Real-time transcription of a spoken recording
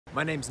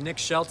My name's Nick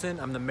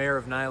Shelton. I'm the mayor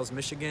of Niles,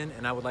 Michigan,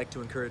 and I would like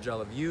to encourage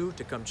all of you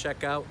to come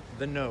check out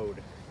The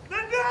Node. The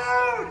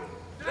Node!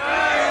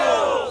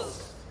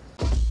 Niles!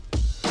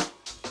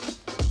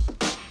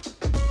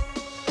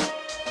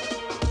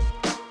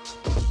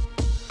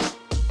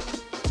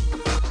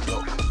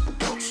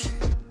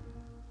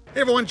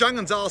 Hey everyone, John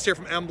Gonzalez here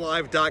from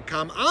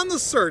mlive.com on the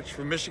search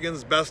for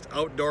Michigan's best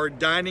outdoor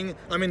dining.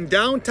 I'm in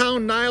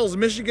downtown Niles,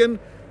 Michigan,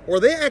 where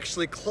they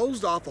actually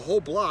closed off a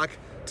whole block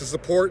to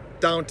support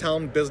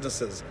downtown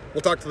businesses.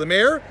 We'll talk to the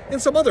mayor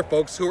and some other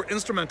folks who were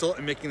instrumental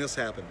in making this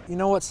happen. You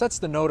know what sets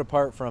The Node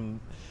apart from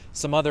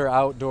some other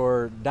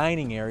outdoor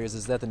dining areas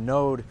is that The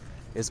Node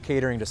is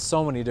catering to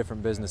so many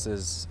different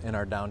businesses in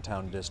our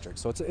downtown district.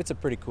 So it's a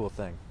pretty cool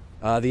thing.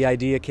 The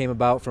idea came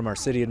about from our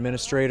city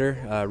administrator,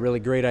 a really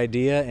great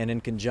idea, and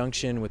in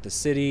conjunction with the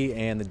city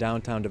and the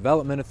Downtown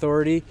Development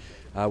Authority,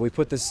 we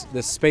put this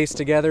space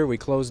together. We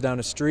closed down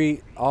a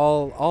street,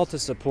 all to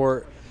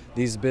support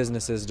these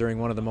businesses during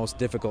one of the most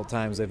difficult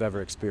times they've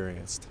ever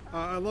experienced.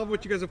 I love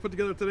what you guys have put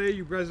together today.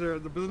 You guys the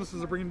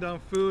businesses are bringing down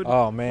food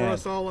for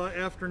us all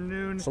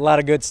afternoon. It's a lot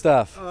of good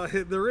stuff.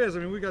 There is. I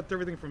mean, we got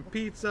everything from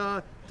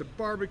pizza to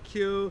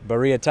barbecue,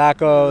 burrito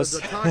tacos,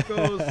 the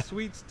tacos,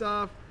 sweet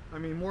stuff. I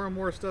mean, more and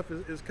more stuff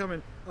is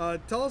coming.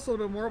 Tell us a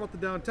little bit more about the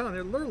downtown.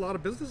 There are a lot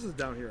of businesses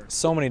down here.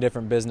 So many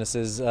different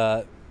businesses,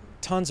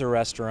 tons of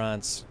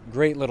restaurants,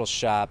 great little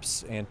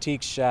shops,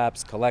 antique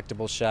shops,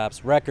 collectible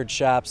shops, record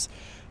shops,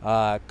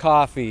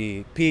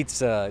 coffee,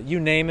 pizza, you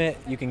name it,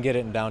 you can get it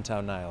in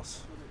downtown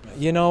Niles.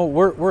 You know,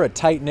 we're a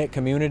tight-knit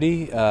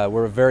community.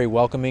 We're a very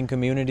welcoming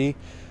community.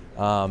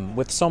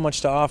 With so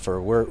much to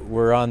offer.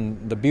 We're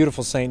on the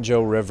beautiful St.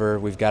 Joe River.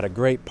 We've got a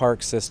great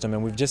park system,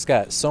 and we've just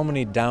got so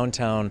many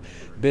downtown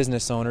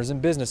business owners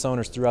and business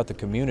owners throughout the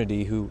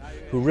community who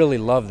really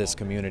love this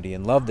community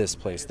and love this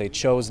place. They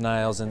chose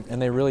Niles,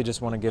 and they really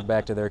just want to give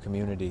back to their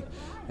community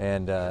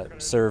and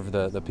serve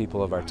the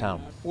people of our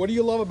town. What do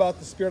you love about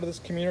the spirit of this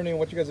community and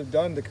what you guys have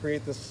done to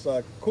create this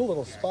cool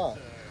little spot?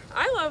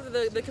 I love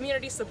the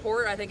community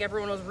support. I think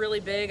everyone was really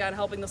big on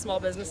helping the small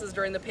businesses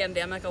during the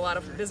pandemic. A lot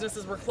of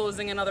businesses were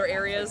closing in other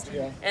areas.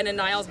 Yeah. And in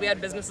Niles, we had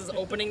businesses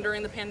opening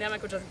during the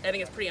pandemic, which I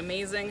think is pretty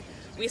amazing.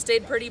 We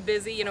stayed pretty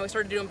busy. You know, we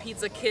started doing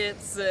pizza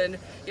kits and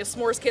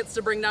s'mores kits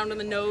to bring down to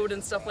the Node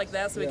and stuff like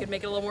that, so we could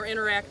make it a little more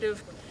interactive.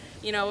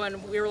 You know,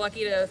 and we were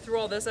lucky to, through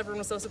all this, everyone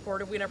was so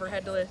supportive. We never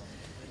had to,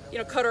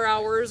 cut our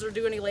hours or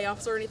do any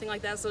layoffs or anything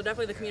like that. So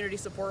definitely the community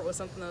support was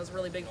something that was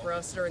really big for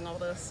us during all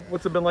this.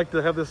 What's it been like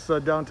to have this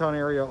downtown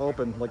area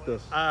open like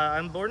this?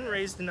 I'm born and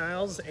raised in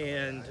Niles,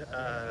 and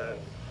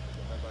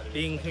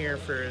being here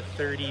for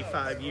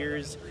 35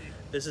 years,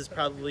 this is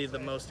probably the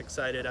most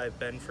excited I've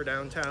been for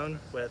downtown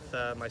with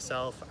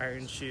myself,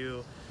 Iron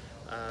Shoe,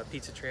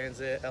 Pizza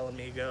Transit, El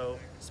Amigo,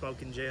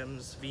 Smokin'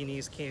 Jim's,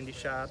 Vini's Candy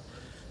Shop,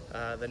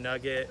 The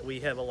Nugget. We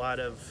have a lot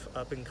of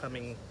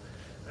up-and-coming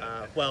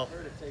well,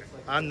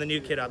 I'm the new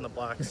kid on the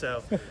block,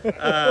 so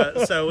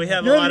we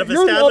have a lot of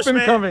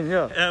establishments.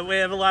 We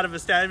have a lot of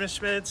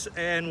establishments,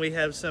 and we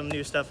have some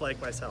new stuff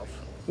like myself.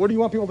 What do you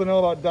want people to know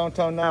about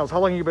downtown Niles? How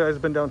long have you guys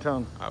been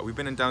downtown? We've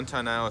been in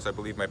downtown Niles. I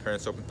believe my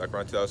parents opened like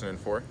around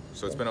 2004,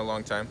 so it's been a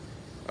long time.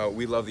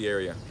 We love the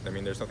area. I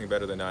mean, there's nothing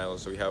better than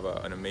Niles. So we have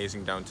an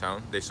amazing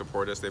downtown. They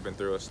support us. They've been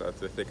through us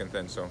through thick and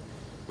thin. So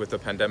with the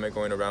pandemic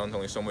going around,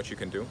 only so much you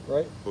can do.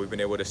 Right. But we've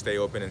been able to stay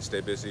open and stay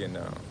busy, and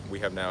we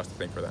have Niles to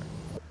thank for that.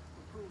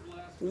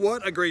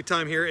 What a great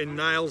time here in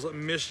Niles,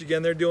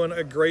 Michigan. They're doing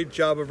a great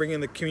job of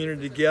bringing the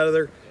community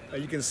together.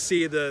 You can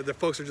see the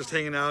folks are just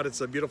hanging out. It's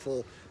a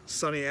beautiful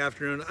sunny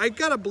afternoon. I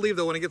gotta believe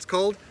though when it gets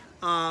cold,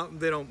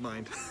 they don't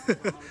mind.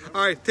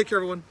 All right, take care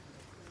everyone.